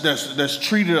 that's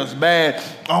treated us bad,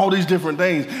 all these different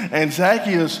things. And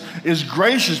Zacchaeus is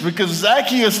gracious because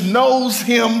Zacchaeus knows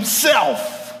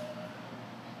himself.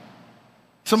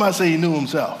 Somebody say he knew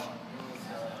himself.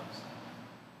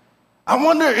 I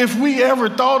wonder if we ever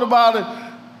thought about it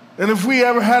and if we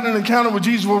ever had an encounter with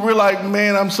Jesus where we're like,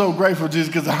 man, I'm so grateful, Jesus,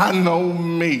 because I know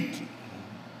me.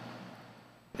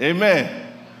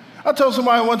 Amen. I told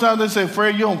somebody one time, they said,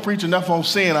 Fred, you don't preach enough on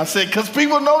sin. I said, because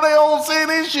people know their own sin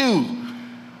issues.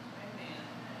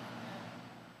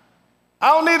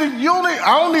 I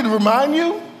don't need to remind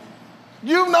you.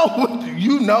 You know what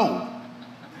you know.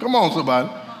 Come on, somebody.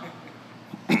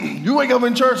 You wake up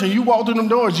in church and you walk through them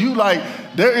doors,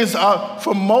 there is,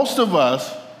 for most of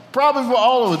us, probably for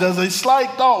all of us, there's a slight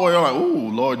thought where you're like, ooh,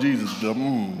 Lord Jesus. You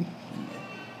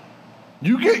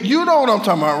know what I'm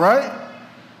talking about, right?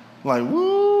 Like,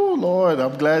 woo, Lord,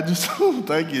 I'm glad you saw.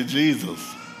 Thank you,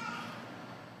 Jesus.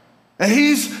 And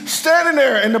he's standing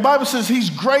there, and the Bible says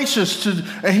he's gracious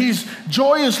and he's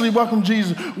joyously welcomed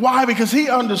Jesus. Why? Because he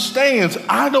understands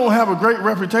I don't have a great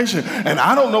reputation, and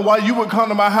I don't know why you would come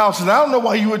to my house, and I don't know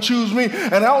why you would choose me,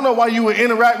 and I don't know why you would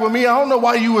interact with me. I don't know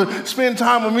why you would spend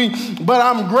time with me, but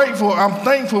I'm grateful, I'm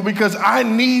thankful because I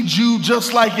need you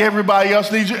just like everybody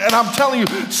else needs you. And I'm telling you,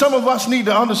 some of us need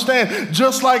to understand,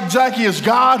 just like Zacchaeus,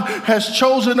 God has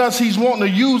chosen us. He's wanting to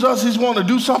use us. He's wanting to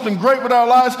do something great with our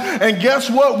lives. And guess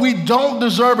what? We don't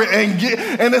deserve it,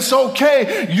 and it's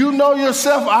okay. You know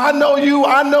yourself. I know you.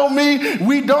 I know me.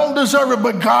 We don't deserve it,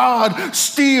 but God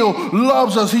still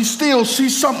loves us. He still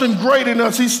sees something great in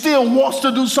us. He still wants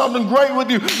to do something great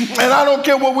with you. And I don't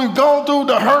care what we've gone through,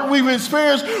 the hurt we've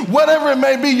experienced, whatever it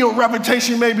may be, your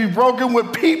reputation may be broken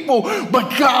with people,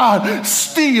 but God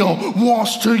still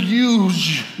wants to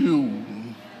use you.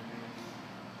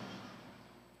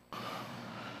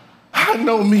 I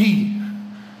know me.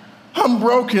 I'm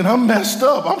broken, I'm messed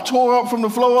up, I'm tore up from the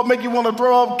floor up, make you want to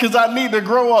throw up because I need to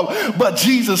grow up. But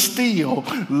Jesus still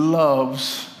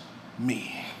loves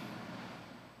me.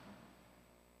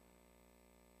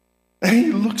 And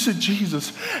he looks at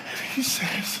Jesus and he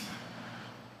says,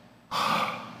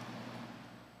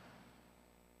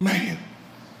 man,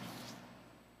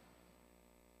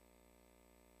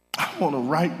 I want to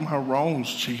right my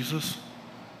wrongs, Jesus.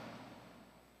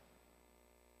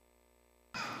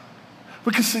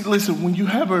 Because see, listen, when you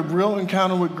have a real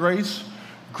encounter with grace,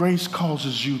 grace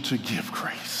causes you to give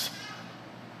grace.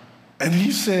 And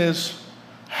he says,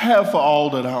 half of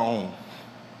all that I own.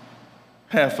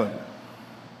 Half of it.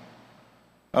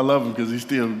 I love him because he's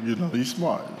still, he's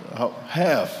smart.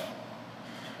 Half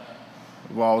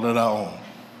of all that I own.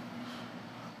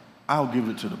 I'll give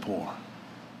it to the poor.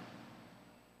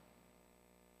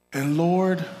 And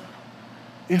Lord,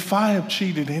 if I have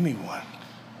cheated anyone,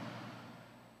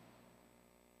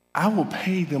 I will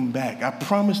pay them back. I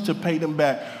promise to pay them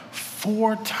back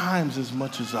 4 times as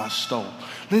much as I stole.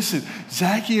 Listen,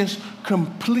 Zacchaeus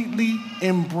completely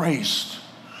embraced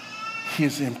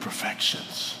his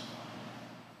imperfections.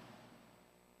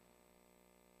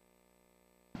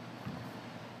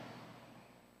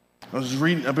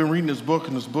 I've been reading this book,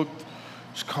 and this book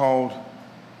is called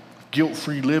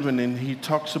Guilt-Free Living, and he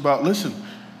talks about, listen,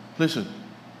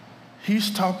 he's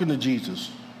talking to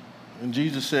Jesus, and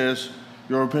Jesus says,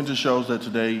 your repentance shows that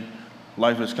today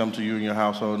life has come to you in your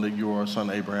household and that you are a son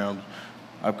of Abraham.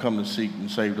 I've come to seek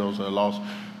and save those that are lost.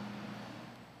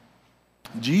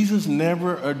 Jesus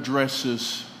never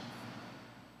addresses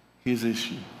his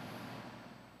issue.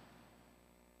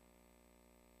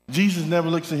 Jesus never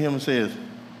looks at him and says,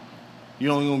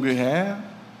 you only gonna get half?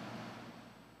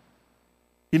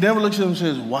 He never looks at him and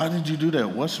says, why did you do that?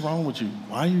 What's wrong with you?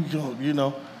 Why you going, you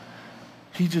know?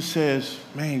 He just says,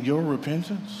 man, your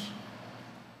repentance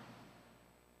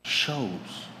shows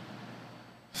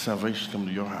salvation come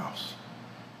to your house.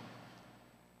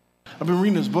 I've been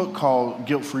reading this book called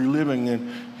Guilt-Free Living,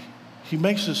 and he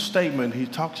makes this statement. He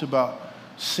talks about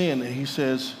sin, and he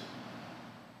says,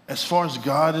 as far as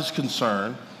God is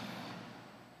concerned,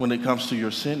 when it comes to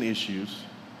your sin issues,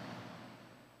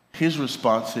 his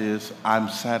response is, I'm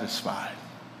satisfied.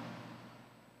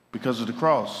 Because of the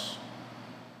cross,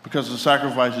 because of the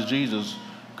sacrifice of Jesus,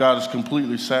 God is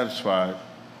completely satisfied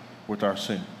with our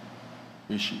sin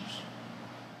issues.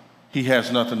 He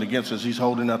has nothing against us. He's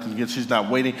holding nothing against us. He's not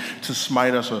waiting to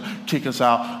smite us or kick us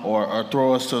out or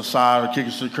throw us to the side or kick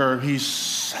us to the curb. He's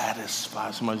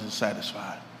satisfied. Somebody says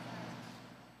satisfied.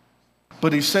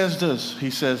 But he says this.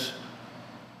 He says,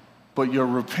 but your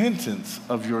repentance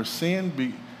of your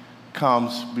sin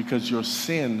comes because your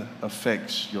sin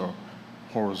affects your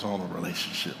horizontal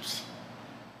relationships.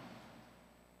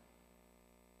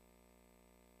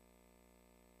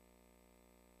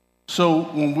 So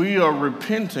when we are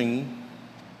repenting,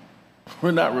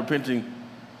 we're not repenting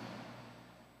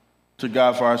to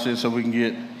God for our sins so we can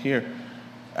get here.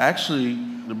 Actually,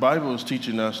 the Bible is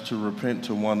teaching us to repent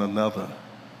to one another.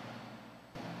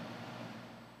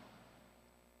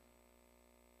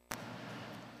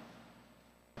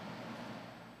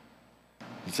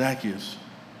 Zacchaeus,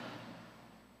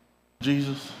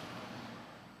 Jesus,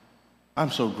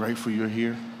 I'm so grateful you're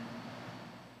here.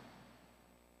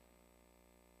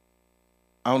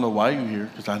 I don't know why you're here,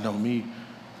 because I know me,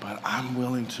 but I'm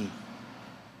willing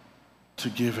to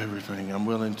give everything. I'm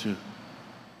willing to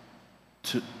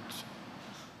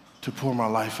pour my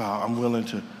life out. I'm willing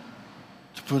to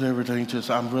put everything to,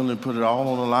 I'm willing to put it all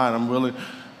on the line. I'm willing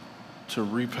to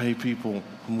repay people.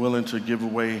 I'm willing to give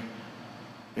away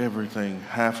everything,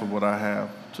 half of what I have,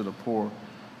 to the poor,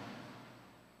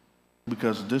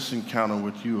 because this encounter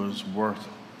with you is worth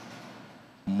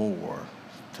more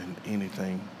than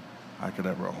anything I could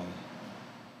ever own.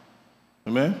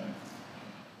 Amen?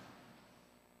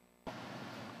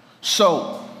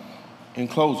 So, in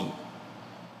closing,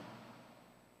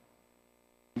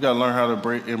 we got to learn how to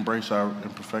embrace our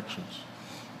imperfections.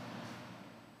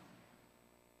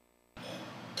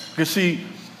 Because see,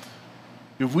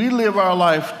 if we live our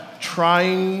life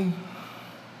trying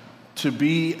to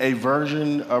be a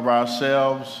version of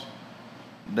ourselves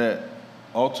that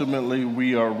ultimately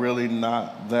we are really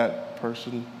not that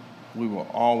person, we will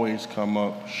always come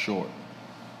up short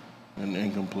and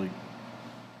incomplete.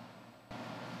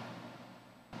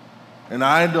 And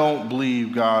I don't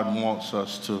believe God wants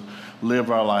us to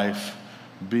live our life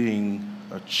being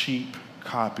a cheap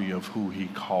copy of who he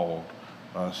called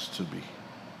us to be.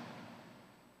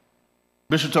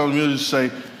 Bishop told me to say,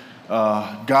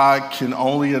 God can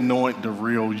only anoint the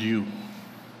real you.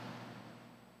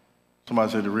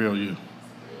 Somebody say the real you.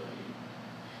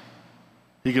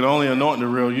 He can only anoint the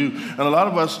real you. And a lot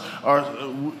of us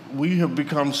we have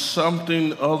become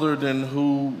something other than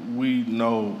who we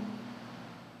know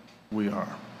we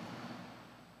are.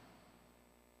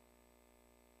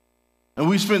 And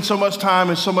we spend so much time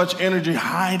and so much energy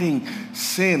hiding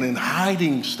sin and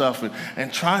hiding stuff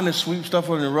and trying to sweep stuff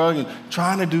under the rug and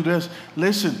trying to do this.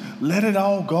 Listen, let it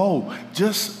all go.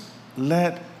 Just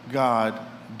let God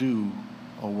do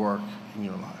a work in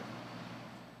your life.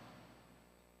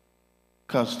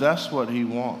 Because that's what he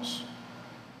wants.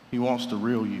 He wants the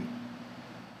real you.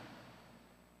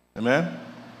 Amen?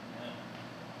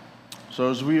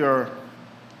 So as we are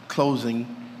closing,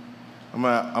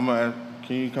 can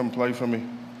you come play for me,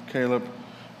 Caleb?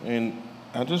 And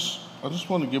I just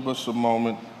want to give us a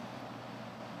moment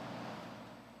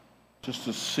just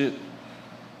to sit.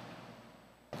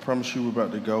 I promise you we're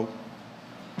about to go.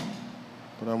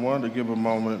 But I wanted to give a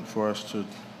moment for us to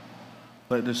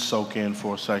let this soak in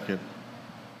for a second.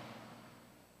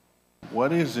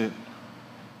 What is it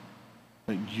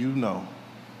that you know?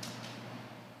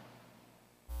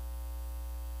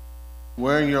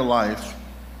 Where in your life,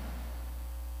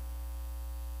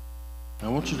 I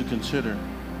want you to consider,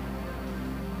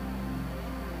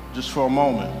 just for a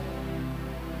moment,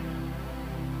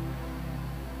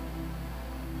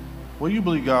 what do you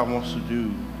believe God wants to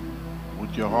do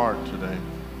with your heart today?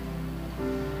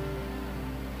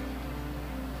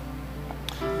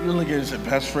 You look at it and say,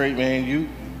 Pastor Fred, man, it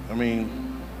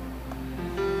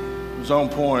was on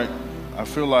point. I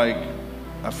feel like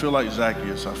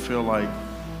Zacchaeus. I feel like,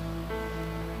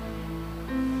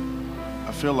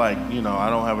 I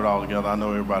don't have it all together. I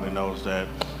know everybody knows that.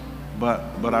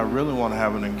 But I really want to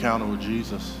have an encounter with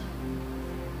Jesus.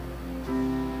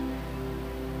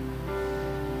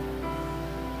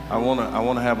 I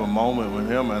want to have a moment with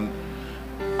him, and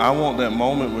I want that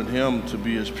moment with him to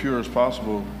be as pure as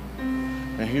possible.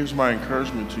 And here's my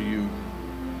encouragement to you.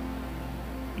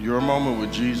 Your moment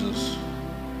with Jesus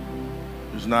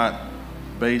is not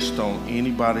based on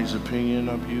anybody's opinion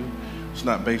of you. It's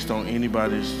not based on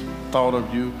anybody's thought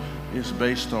of you. It's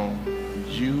based on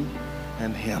you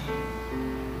and him.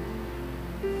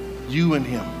 You and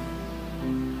him.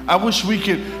 I wish we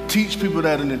could teach people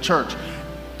that in the church.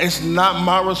 It's not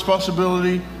my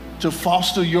responsibility to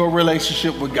foster your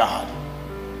relationship with God.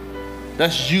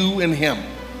 That's you and him.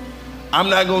 I'm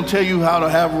not going to tell you how to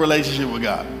have a relationship with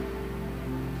God.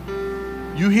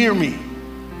 You hear me.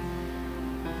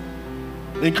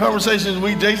 In conversations,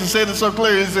 Jason said it so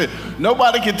clearly. He said,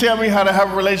 nobody can tell me how to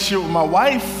have a relationship with my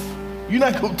wife. You're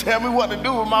not going to tell me what to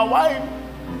do with my wife.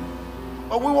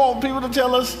 But we want people to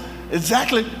tell us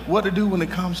exactly what to do when it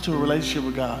comes to a relationship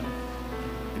with God.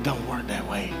 It don't work that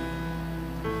way.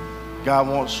 God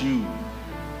wants you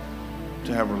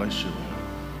to have a relationship with him.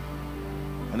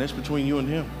 And it's between you and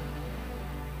him.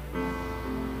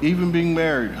 Even being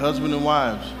married, husband and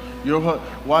wives, your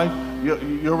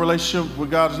relationship with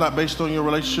God is not based on your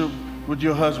relationship with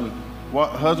your husband.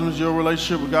 Husbands, your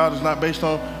relationship with God is not based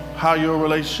on how your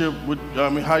wife's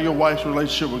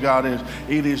relationship with God is.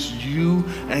 It is you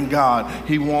and God.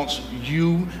 He wants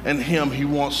you and him. He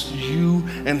wants you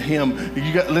and him.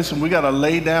 Listen, we got to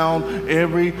lay down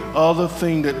every other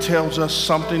thing that tells us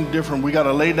something different. We got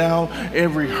to lay down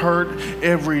every hurt,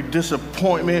 every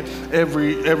disappointment,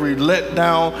 every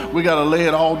letdown. We got to lay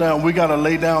it all down. We got to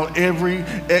lay down every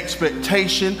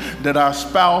expectation that our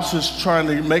spouse is trying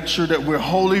to make sure that we're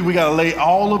holy. We got to lay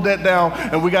all of that down,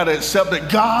 and we got to accept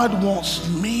that God wants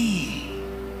me,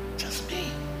 just me.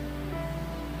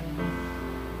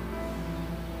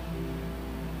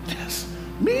 Just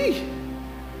me.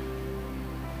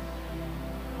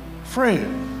 Fred,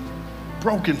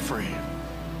 broken Fred,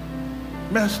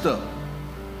 messed up.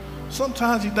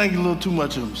 Sometimes he thinks a little too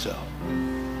much of himself.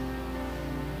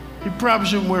 He probably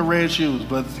shouldn't wear red shoes,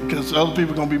 but because other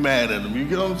people are going to be mad at him. You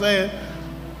get what I'm saying?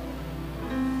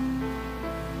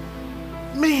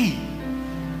 Me.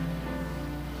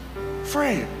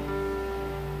 Fred.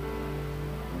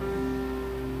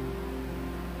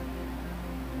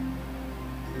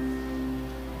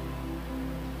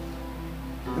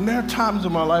 And there are times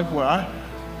in my life where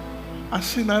I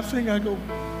see that thing, I go,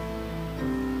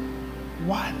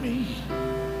 why me?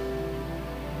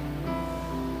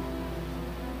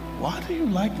 Why do you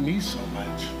like me so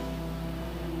much?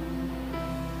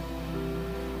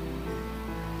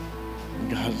 And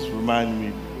God's reminding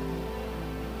me,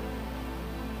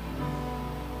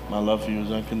 my love for you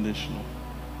is unconditional.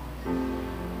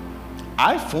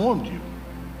 I formed you.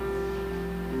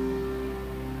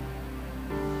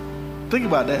 Think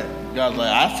about that. God's like,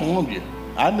 I formed you.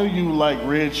 I knew you like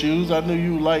red shoes. I knew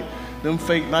you like them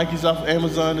fake Nikes off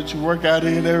Amazon that you work out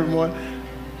in every morning.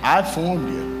 I formed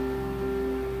you.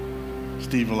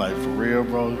 Stephen, like, for real,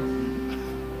 bro?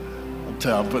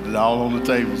 I'm putting it all on the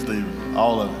table, Stephen.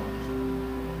 All of it.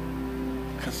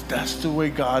 Because that's the way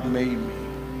God made me.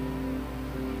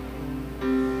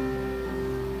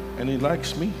 And he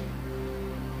likes me.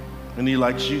 And he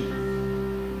likes you.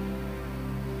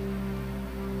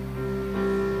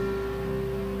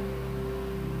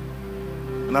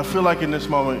 And I feel like in this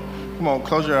moment, come on,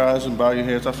 close your eyes and bow your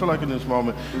heads. I feel like in this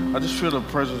moment, I just feel the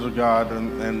presence of God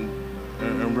and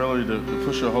really to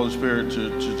push the Holy Spirit to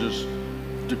just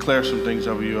declare some things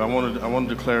over you. I want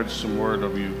to declare some word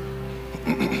over you.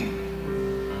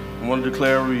 I want to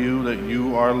declare over you that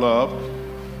you are loved.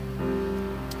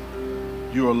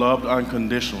 You are loved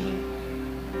unconditionally.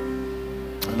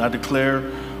 And I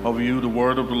declare over you the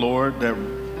word of the Lord that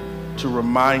to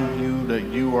remind you that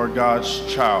you are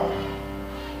God's child.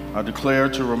 I declare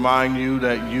to remind you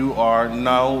that you are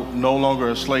no longer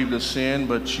a slave to sin,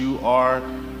 but you are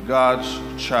God's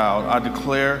child. I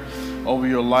declare over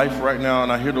your life right now.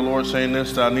 And I hear the Lord saying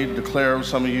this, that I need to declare over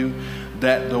some of you,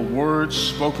 that the words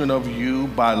spoken of you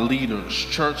by leaders,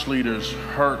 church leaders,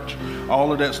 hurt,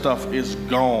 all of that stuff is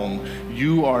gone.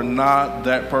 You are not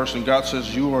that person. God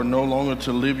says you are no longer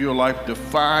to live your life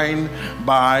defined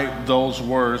by those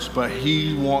words, but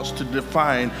He wants to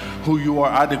define who you are.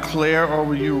 I declare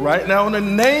over you right now in the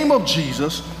name of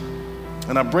Jesus,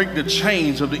 and I break the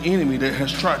chains of the enemy that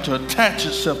has tried to attach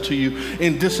itself to you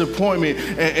in disappointment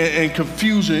and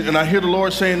confusion. And I hear the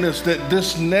Lord saying this, that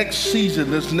this next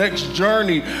season, this next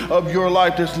journey of your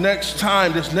life, this next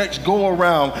time, this next go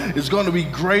around is going to be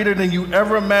greater than you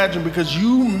ever imagined, because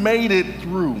you made it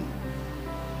through.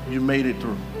 You made it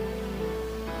through.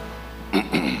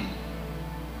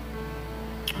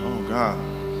 Oh, God.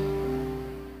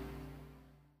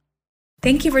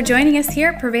 Thank you for joining us here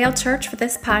at Prevail Church for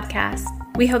this podcast.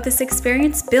 We hope this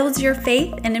experience builds your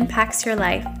faith and impacts your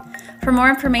life. For more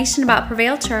information about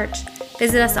Prevail Church,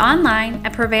 visit us online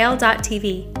at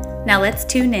prevail.tv. Now let's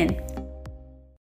tune in.